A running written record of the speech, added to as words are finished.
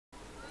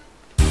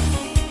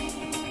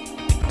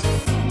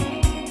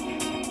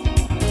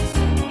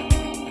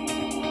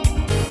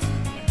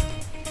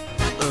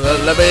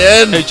Let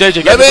me in. Hey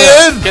JJ, Let me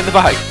in. Get in the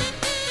bag.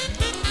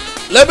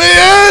 Let me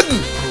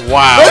in.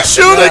 Wow. They're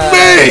shooting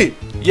me.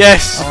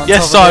 Yes,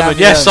 yes, Simon.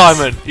 Yes,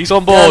 Simon. He's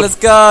on board. Yeah, let's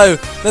go.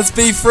 Let's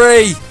be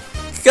free.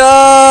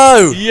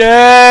 Go.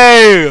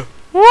 Yay!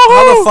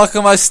 How the fuck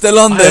am I still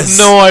on I this?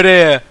 have no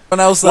idea.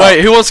 Else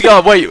Wait, who wants to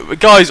go? Wait,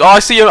 guys, I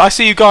see you. I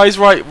see you guys.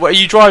 Right, are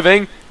you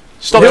driving?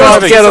 Stop Who wants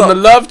driving. to get on the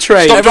love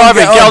train? Stop Everyone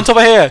driving. get Get on. on top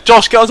of here.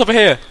 Josh, get on top of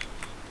here.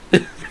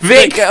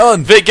 Vic, get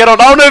on. Vic, get on.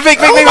 Oh no, Vic.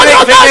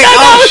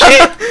 Oh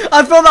shit.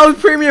 I thought that was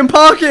premium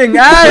parking. Hey,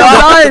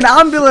 I'm dying.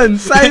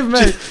 Ambulance, save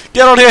me.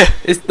 Get on here.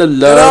 It's the on.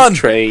 love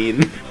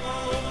train.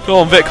 Come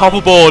on, Vic. Hop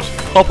aboard.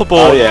 Hop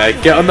aboard. Oh yeah,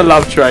 get on the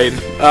love train.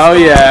 Oh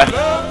yeah.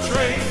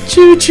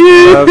 Choo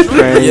choo. Love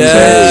train.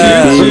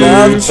 Yeah,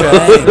 love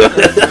train.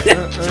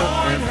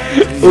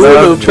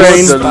 Love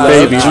train,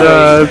 baby,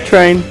 love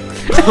train.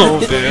 Oh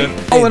dear.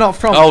 Oh, we're not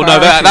from. Oh no,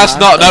 Clarity, that's man.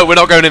 not. No, we're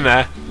not going in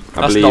there.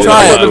 I That's believe not. it. Try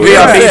I it. got the Do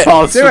VIP it.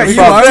 pass. Do it. You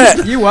Fuck won't.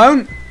 it. You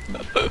won't.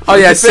 Oh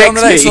yeah, Fit on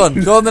the next sexy. one.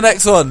 Go on the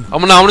next one. I'm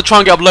gonna try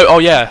and get up low. Oh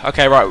yeah.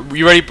 Okay, right.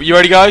 You ready? You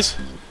ready, guys?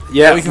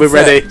 Yeah, we can we're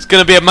fit. ready. It's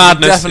gonna be a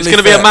madness. It's Definitely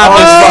gonna be a fit.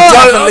 madness.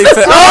 Definitely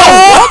fit.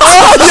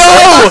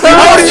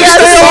 How did you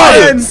stay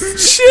on?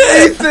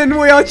 Shit. Ethan,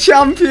 we are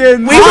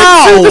champions. We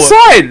went through the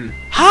sign.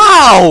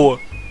 How?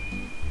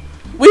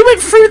 We went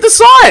through the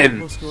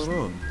sign. What's going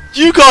on?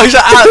 You guys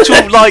are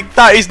actual like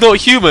that is not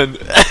human.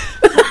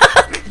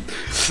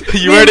 Are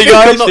you ready, Vic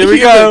are guys? not Here we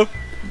human. go.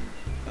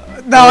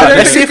 No, I don't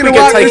Let's think see it's if we gonna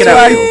can work take this it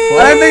out. way. I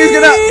don't think it's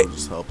gonna.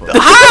 Just help us.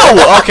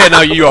 How? Okay,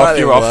 no, you're off. That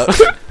You're didn't off.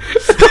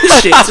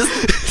 Shit.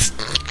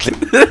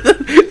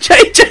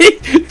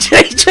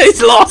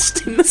 JJ's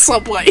lost in the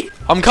subway.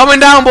 I'm coming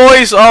down,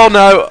 boys. Oh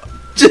no.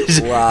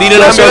 Wow. Need an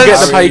Let's go ambulance?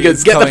 get the pagan.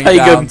 He's Get the coming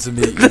pagan. down to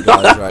meet you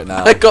guys right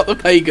now. I got the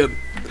pagan.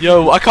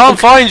 Yo, I can't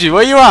find you.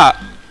 Where you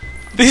at?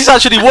 This is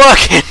actually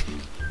working.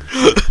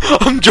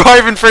 I'm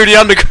driving through the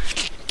underground.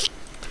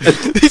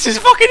 This is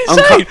fucking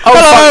insane. Oh fuck,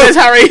 Hello. there's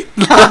Harry.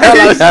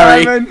 Hello, Nice,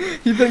 Harry. Simon.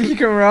 You think you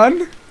can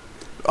run?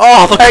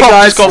 Oh, the Hey, cop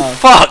guys. just got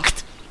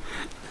fucked.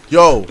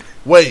 Yo,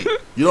 wait.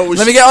 You know what we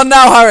Let me get on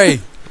now, Harry.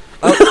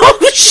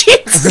 Oh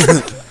shit.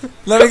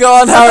 Let me go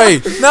on,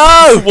 Harry.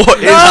 No. What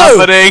is No.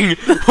 happening?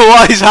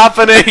 What is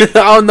happening?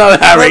 Oh no,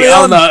 Harry. Let me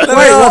Oh on. no. Let me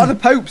Wait, on. what are the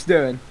popes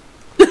doing?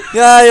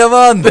 Yeah, I'm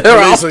on. They're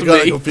Police after are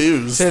getting me.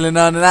 confused. Chilling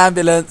on an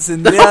ambulance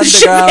in the Oh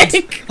underground.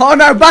 shit. Oh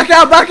no, back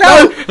out, back No,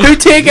 out! who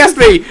tear gassed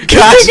me? Who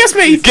Gas. tear gassed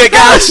me? Get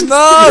gassed.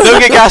 No. Don't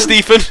get gassed,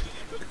 Ethan.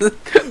 No,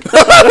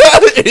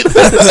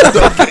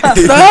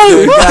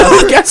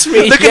 who gassed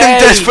me? Look at them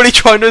desperately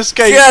trying to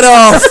escape. Get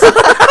off.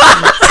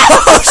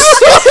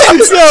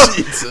 Yo,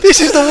 this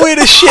is the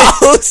weirdest shit.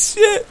 Oh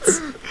shit.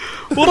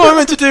 What am I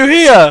meant to do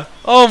here?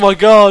 Oh my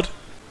god.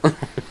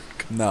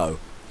 No.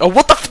 Oh,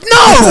 what the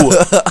no!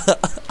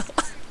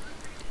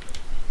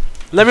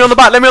 Let me on the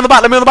back, let me on the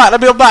back, let me on the back, let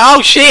me on the back.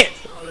 Oh shit!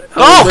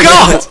 Oh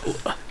god!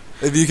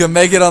 If you can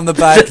make it on the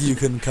back, you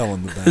can come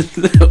on the back.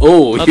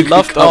 Oh, I'd you can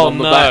love- come oh, on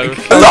the no. back.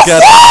 Don't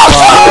get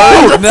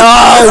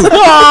no.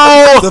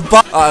 Oh! The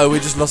oh, we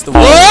just lost the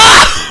one.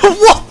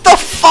 What the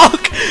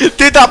fuck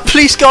did that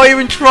police guy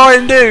even try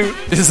and do?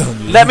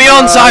 Let me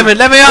on, Simon,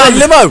 let me Hey, on!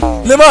 limo.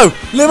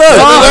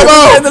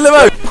 Get in the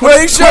limo.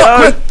 Quick,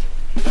 shot.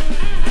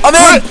 I'm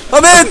in.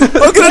 I'm gonna do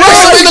I'm in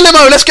it. the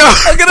limo, let's go!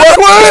 I'm gonna do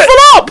it.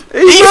 Pull up!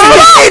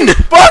 Ethan, in!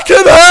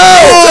 Fucking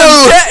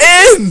hell! Get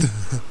in.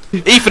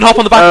 Ethan, hop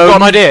on the back, I've got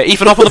an idea.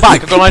 Ethan, hop on the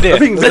back, I've got an idea.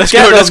 let's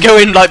Let's get go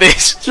in like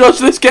this. Josh,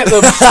 let's get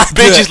them.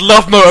 Bitches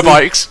love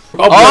motorbikes.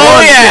 Oh,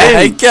 yeah!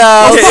 Hey,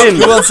 girls. Get in.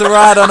 Who wants to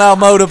ride on our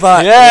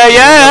motorbike? Yeah,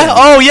 yeah.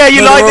 Oh, yeah,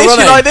 you No, like they're this? You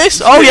running. like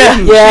this? Oh, yeah.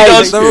 Yeah, She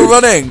does. They were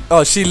running.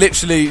 Oh, she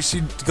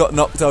got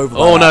knocked over.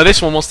 by Oh, that. no,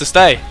 this one wants to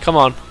stay. Come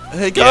on.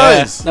 Hey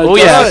guys. No, Oh,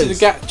 Josh, yeah. this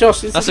is a Josh,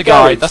 this That's is a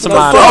guy. garage. That's a No,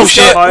 man. fuck. Oh,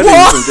 shit.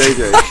 What?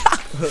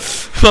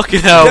 Fucking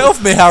Get hell. off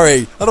me,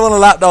 Harry. I don't want a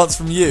lap dance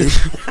from you.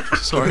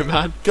 Sorry,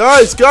 man.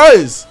 Guys.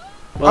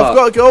 What? I've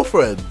got a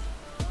girlfriend.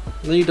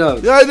 No, you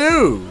don't. Yeah, I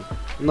do.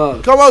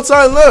 No. Come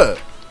outside and look.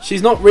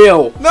 She's not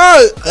real.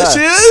 No, Yeah. she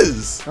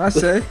is. I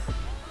see.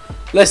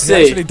 Let's He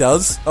see. actually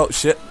does. Oh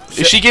shit.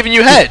 Is she giving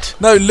you head?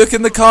 No, look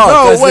in the car. No,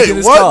 Guys, look wait, in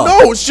his what? car.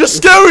 No, it's just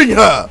scaring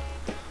her.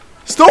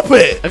 Stop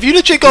it. Have you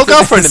legit got a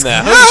girlfriend in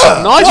there?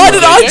 Yeah. Nice. Why one,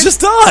 did I JJ. just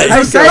die?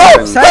 Hey, same,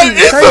 No, same, hey,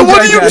 Ethan, same,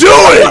 what are JJ. you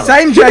doing?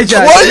 Same, JJ.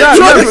 Why are you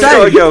trying to same,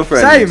 kill a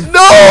girlfriend? Same.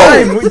 No.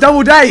 Same.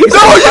 Double date. No, you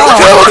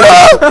killed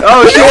her.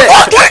 Oh shit!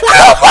 Fucking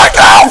killed my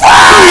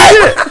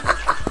girlfriend.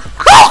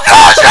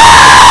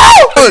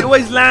 You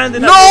always land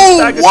in that No,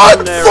 stagger what?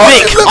 zone there. Fuck,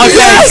 Vic, let I me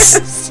bet.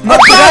 Not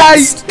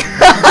today.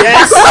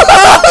 Yes!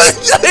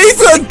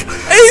 Ethan!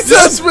 Ethan!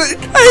 Yes, Vic!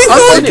 Ethan!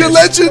 I'm like a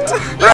legend!